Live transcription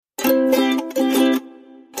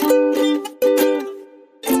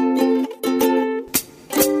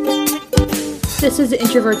This is the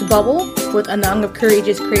Introvert's Bubble with a nung of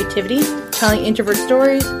courageous creativity, telling introvert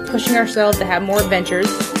stories, pushing ourselves to have more adventures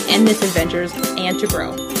and misadventures, and to grow.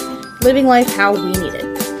 Living life how we need it.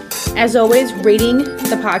 As always, rating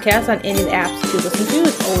the podcast on any of the apps you listen to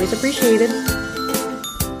is always appreciated.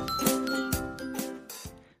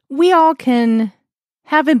 We all can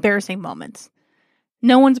have embarrassing moments.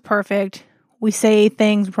 No one's perfect. We say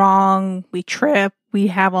things wrong. We trip. We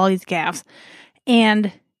have all these gaffes.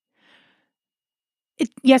 And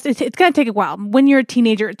it's going to take a while. When you're a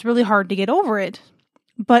teenager, it's really hard to get over it.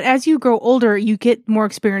 But as you grow older, you get more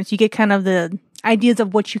experience. You get kind of the ideas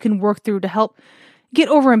of what you can work through to help get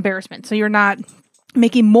over embarrassment. So you're not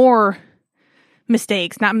making more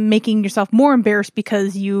mistakes, not making yourself more embarrassed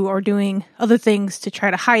because you are doing other things to try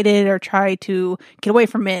to hide it or try to get away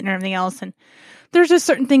from it and everything else. And there's just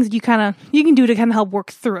certain things that you can do to kind of help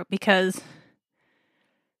work through it, because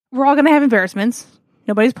we're all going to have embarrassments.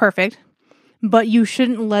 Nobody's perfect, but you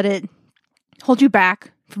shouldn't let it hold you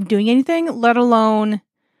back from doing anything, let alone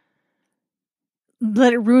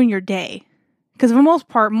let it ruin your day. Because for the most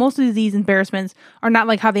part, most of these embarrassments are not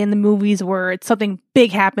like how they end the movies where it's something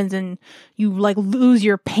big happens and you like lose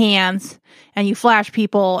your pants and you flash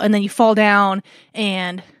people and then you fall down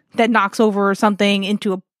and that knocks over something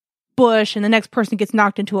into a bush and the next person gets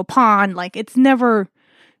knocked into a pond. Like, it's never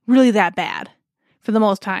really that bad for the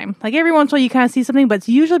most time. Like, every once in a while you kind of see something, but it's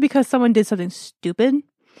usually because someone did something stupid,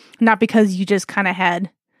 not because you just kind of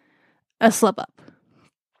had a slip up.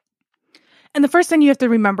 And the first thing you have to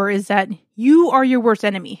remember is that you are your worst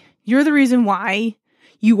enemy. You're the reason why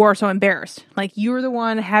you are so embarrassed. Like, you're the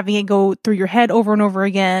one having it go through your head over and over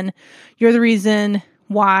again. You're the reason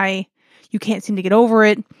why you can't seem to get over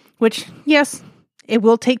it, which, yes, it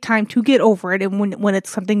will take time to get over it. And when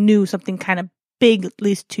it's something new, something kind of big, at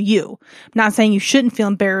least to you. I'm not saying you shouldn't feel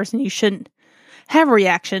embarrassed and you shouldn't have a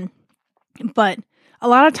reaction, but a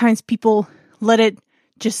lot of times people let it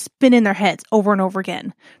just spin in their heads over and over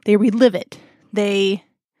again. They relive it. They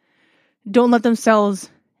don't let themselves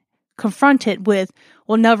confront it with,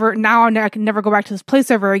 well, I can never go back to this place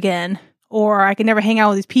ever again, or I can never hang out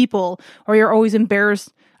with these people, or you're always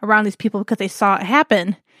embarrassed around these people because they saw it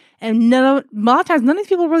happen. And a lot of times, none of these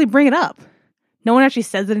people really bring it up. No one actually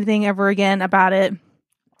says anything ever again about it,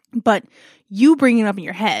 but you bring it up in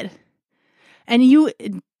your head. And you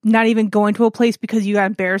not even going to a place because you got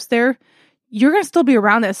embarrassed there, you're going to still be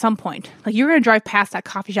around it at some point. Like, you're going to drive past that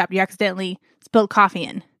coffee shop you accidentally spilled coffee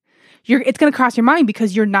in. It's going to cross your mind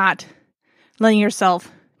because you're not letting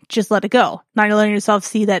yourself just let it go. Not letting yourself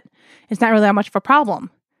see that it's not really that much of a problem.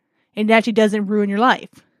 It actually doesn't ruin your life.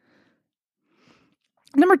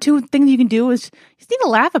 Number 2 thing you can do is you just need to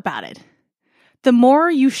laugh about it. The more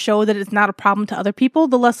you show that it's not a problem to other people,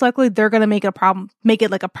 the less likely they're going to make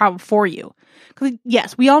it like a problem for you. Because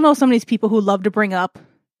yes, we all know some of these people who love to bring up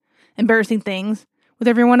embarrassing things with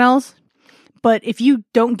everyone else. But if you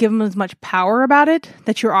don't give them as much power about it,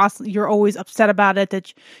 that you're always upset about it,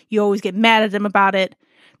 that you always get mad at them about it,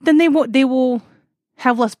 then they will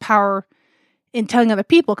have less power in telling other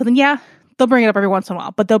people. Because then, yeah, they'll bring it up every once in a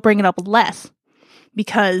while, but they'll bring it up less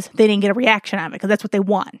because they didn't get a reaction out of it, because that's what they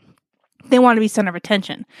want. They want to be center of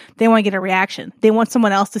attention. They want to get a reaction. They want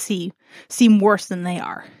someone else to seem worse than they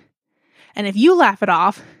are. And if you laugh it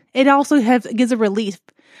off, it also gives a relief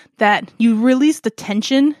that you release the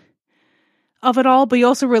tension of it all, but you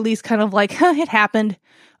also release kind of like, it happened.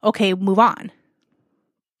 Okay, move on.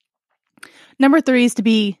 Number 3 is to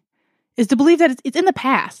believe that it's in the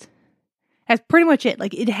past. That's pretty much it.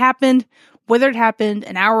 Like, it happened, whether it happened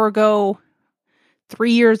an hour ago,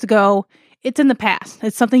 3 years ago, it's in the past.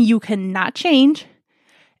 It's something you cannot change.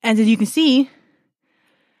 And as you can see,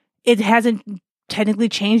 it hasn't technically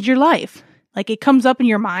changed your life. Like, it comes up in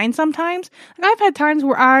your mind sometimes. Like, I've had times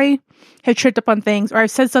where I have tripped up on things, or I've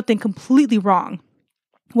said something completely wrong,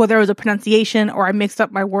 whether it was a pronunciation or I mixed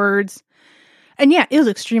up my words. And yeah, it was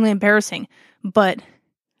extremely embarrassing. But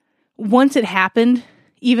once it happened,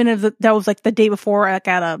 even if that was like the day before, like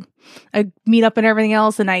at a meetup and everything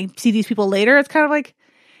else, and I see these people later, it's kind of like,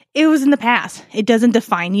 it was in the past. It doesn't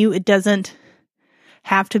define you. It doesn't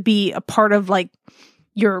have to be a part of like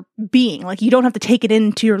your being. Like, you don't have to take it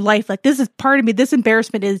into your life. Like, this is part of me. This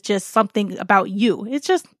embarrassment is just something about you.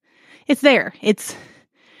 It's there. It's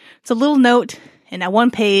a little note in that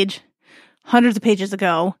one page, hundreds of pages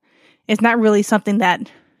ago. It's not really something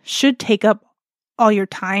that should take up all your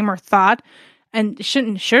time or thought, and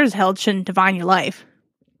sure as hell shouldn't define your life.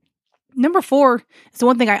 Number 4 is the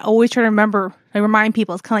one thing I always try to remember. I remind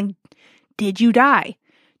people, it's kind of like, did you die?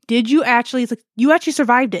 Did you actually, you actually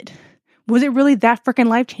survived it? Was it really that freaking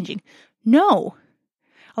life-changing? No.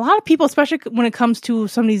 A lot of people, especially when it comes to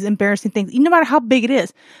some of these embarrassing things, no matter how big it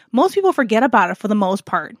is, most people forget about it for the most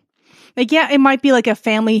part. Like, yeah, it might be like a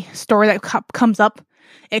family story that comes up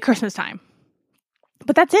at Christmas time.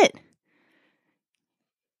 But that's it.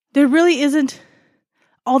 There really isn't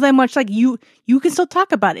all that much, like, you can still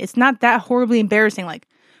talk about it. It's not that horribly embarrassing. Like,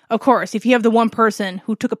 of course, if you have the one person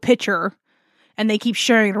who took a picture and they keep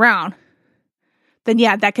sharing it around, then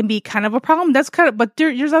yeah, that can be kind of a problem. But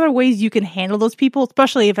there's other ways you can handle those people,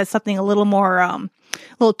 especially if it's something a little more, a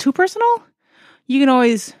little too personal. You can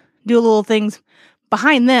always do little things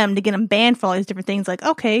behind them to get them banned for all these different things. Like,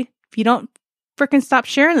 okay, if you don't freaking stop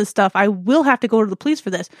sharing this stuff, I will have to go to the police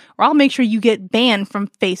for this, or I'll make sure you get banned from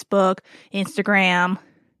Facebook, Instagram,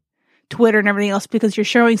 Twitter, and everything else because you're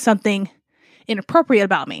showing something inappropriate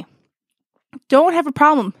about me. Don't have a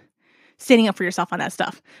problem standing up for yourself on that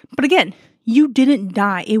stuff. But again, you didn't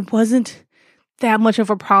die. It wasn't that much of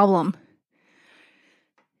a problem.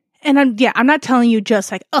 And I'm not telling you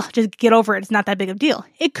just like, oh, just get over it. It's not that big of a deal.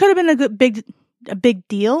 It could have been a big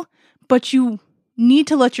deal, but you need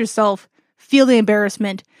to let yourself feel the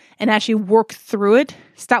embarrassment and actually work through it.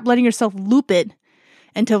 Stop letting yourself loop it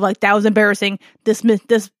until like, that was embarrassing. This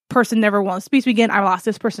person never wants to speak to me again. I lost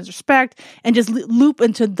this person's respect, and just loop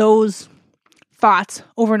into those thoughts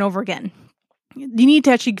over and over again. You need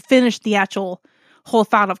to actually finish the actual whole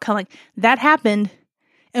thought of kind of like, that happened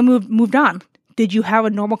and moved on. Did you have a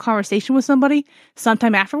normal conversation with somebody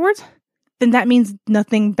sometime afterwards? Then that means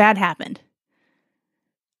nothing bad happened.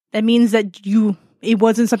 That means that it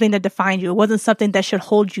wasn't something that defined you. It wasn't something that should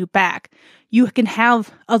hold you back. You can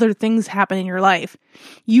have other things happen in your life.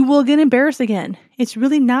 You will get embarrassed again. It's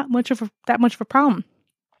really not that much of a problem.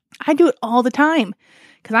 I do it all the time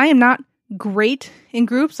because I am not great in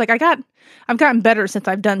groups. Like I've gotten better since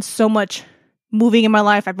I've done so much moving in my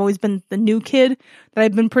life. I've always been the new kid that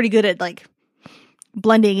I've been pretty good at like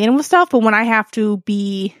blending in with stuff. But when I have to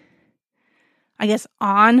be, I guess,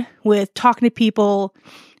 on with talking to people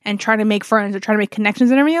and trying to make friends or trying to make connections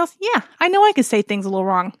and everything else, yeah, I know I can say things a little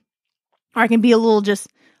wrong. Or I can be a little just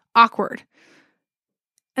awkward.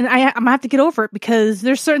 And I'm going to have to get over it because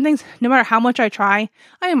there's certain things, no matter how much I try,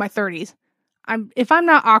 I'm in my 30s. If I'm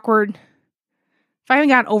not awkward, if I haven't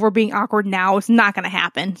gotten over being awkward now, it's not going to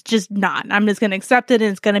happen. It's just not. I'm just going to accept it,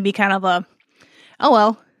 and it's going to be kind of a, oh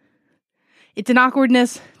well. It's an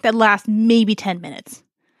awkwardness that lasts maybe 10 minutes.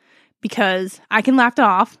 Because I can laugh it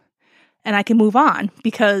off and I can move on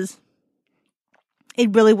because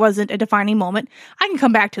it really wasn't a defining moment. I can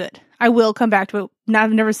come back to it. I will come back to it.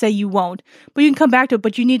 Never say you won't, but you can come back to it,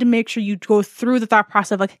 but you need to make sure you go through the thought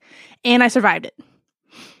process of like, and I survived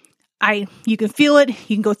it. You can feel it.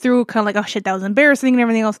 You can go through kind of like, oh shit, that was embarrassing and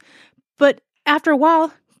everything else. But after a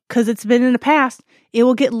while, because it's been in the past, it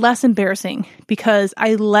will get less embarrassing because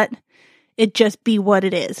I let it just be what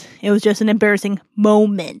it is. It was just an embarrassing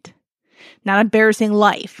moment, not embarrassing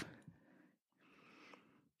life.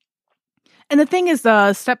 And the thing is,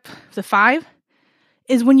 step 5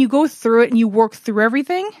 is when you go through it and you work through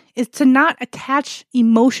everything, is to not attach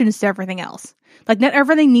emotions to everything else. Like, not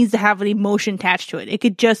everything needs to have an emotion attached to it. It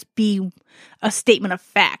could just be a statement of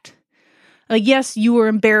fact. Like, yes, you were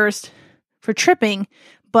embarrassed for tripping,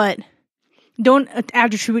 but don't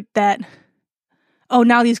attribute that, oh,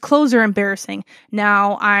 now these clothes are embarrassing.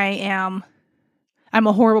 Now I'm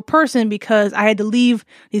a horrible person because I had to leave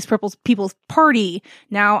these people's party.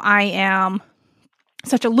 Now I am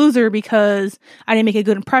such a loser because I didn't make a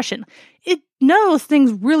good impression. None of those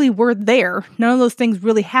things really were there. None of those things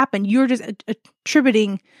really happened. You're just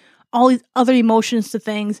attributing all these other emotions to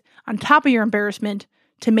things on top of your embarrassment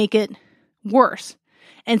to make it worse.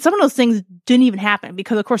 And some of those things didn't even happen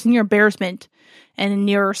because, of course, in your embarrassment and in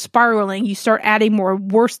your spiraling, you start adding more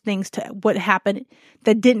worse things to what happened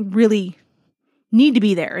that didn't really need to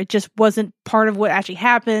be there. It just wasn't part of what actually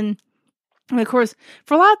happened. And of course,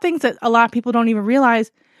 for a lot of things that a lot of people don't even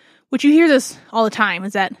realize, which you hear this all the time,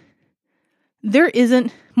 is that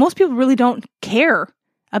most people really don't care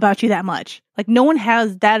about you that much. Like, no one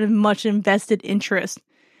has that much invested interest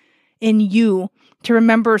in you to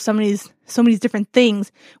remember some of these different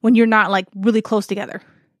things when you're not like really close together.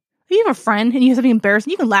 If you have a friend and you have something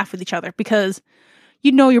embarrassing, you can laugh with each other because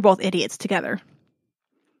you know you're both idiots together.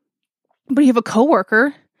 But you have a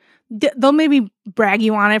coworker, they'll maybe brag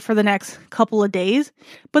you on it for the next couple of days,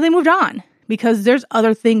 but they moved on because there's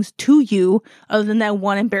other things to you other than that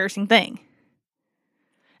one embarrassing thing.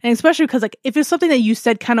 And especially because, like, if it's something that you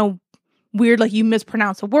said kind of weird, like you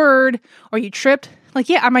mispronounced a word or you tripped, like,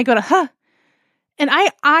 yeah, I might go to, huh. And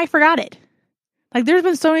I forgot it. Like, there's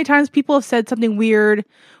been so many times people have said something weird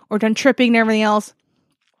or done tripping and everything else.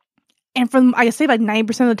 And from, I say like 90%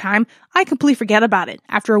 of the time, I completely forget about it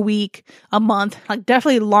after a week, a month, like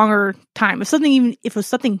definitely a longer time. If it was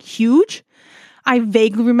something huge, I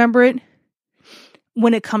vaguely remember it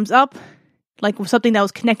when it comes up, like something that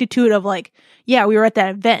was connected to it of like, yeah, we were at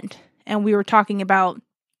that event and we were talking about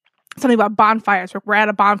something about bonfires, or we're at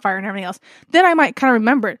a bonfire and everything else. Then I might kind of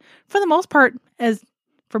remember it. For the most part, as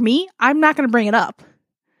for me, I'm not going to bring it up.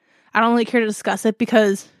 I don't really care to discuss it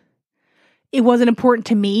because it wasn't important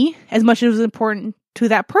to me as much as it was important to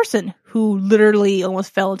that person who literally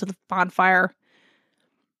almost fell into the bonfire.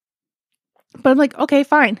 But I'm like, okay,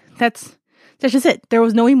 fine. That's just it. There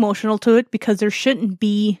was no emotional to it because there shouldn't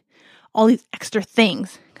be all these extra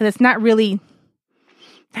things because it's not really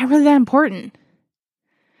that important.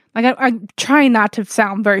 Like, I'm trying not to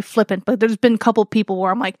sound very flippant, but there's been a couple people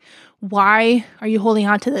where I'm like, why are you holding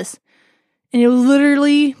on to this? And it was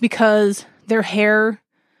literally because their hair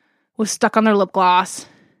was stuck on their lip gloss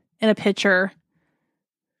in a picture.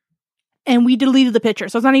 And we deleted the picture,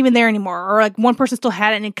 so it's not even there anymore. Or like one person still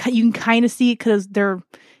had it, and you can kind of see it because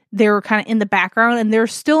they were kind of in the background, and they're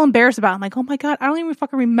still embarrassed about it. I'm like, oh my God, I don't even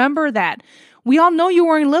fucking remember that. We all know you're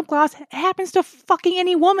wearing lip gloss. It happens to fucking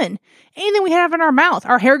any woman. Anything we have in our mouth,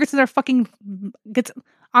 our hair gets on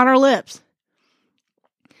our lips.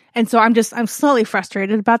 And so I'm slightly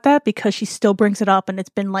frustrated about that because she still brings it up, and it's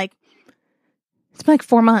been like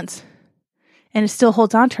 4 months, and it still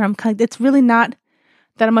holds on to her. It's really not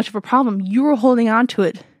that much of a problem. You were holding on to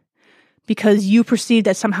it because you perceive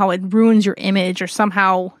that somehow it ruins your image or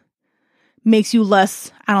somehow makes you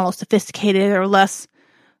less, I don't know, sophisticated or less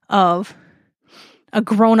of a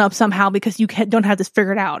grown-up somehow because you don't have this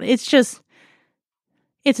figured out. It's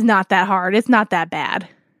not that hard. It's not that bad.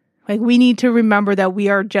 Like, we need to remember that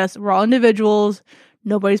we're all individuals.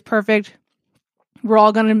 Nobody's perfect. We're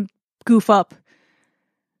all going to goof up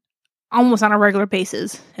almost on a regular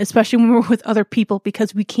basis, especially when we're with other people,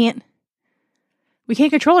 because we can't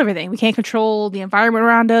control everything. We can't control the environment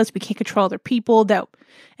around us. We can't control other people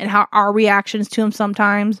and how our reactions to them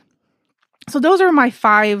sometimes. So those are my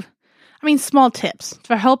 5, small tips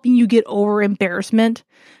for helping you get over embarrassment,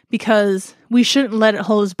 because we shouldn't let it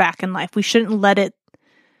hold us back in life. We shouldn't let it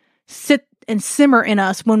sit and simmer in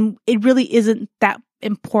us when it really isn't that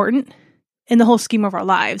important in the whole scheme of our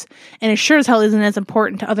lives. And it sure as hell isn't as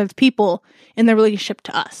important to other people in their relationship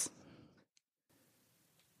to us.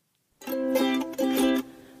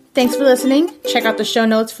 Thanks for listening. Check out the show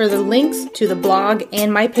notes for the links to the blog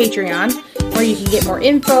and my Patreon, where you can get more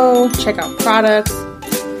info, check out products.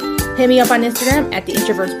 Hit me up on Instagram at The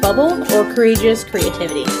Introvert's Bubble or Courageous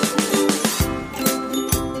Creativity.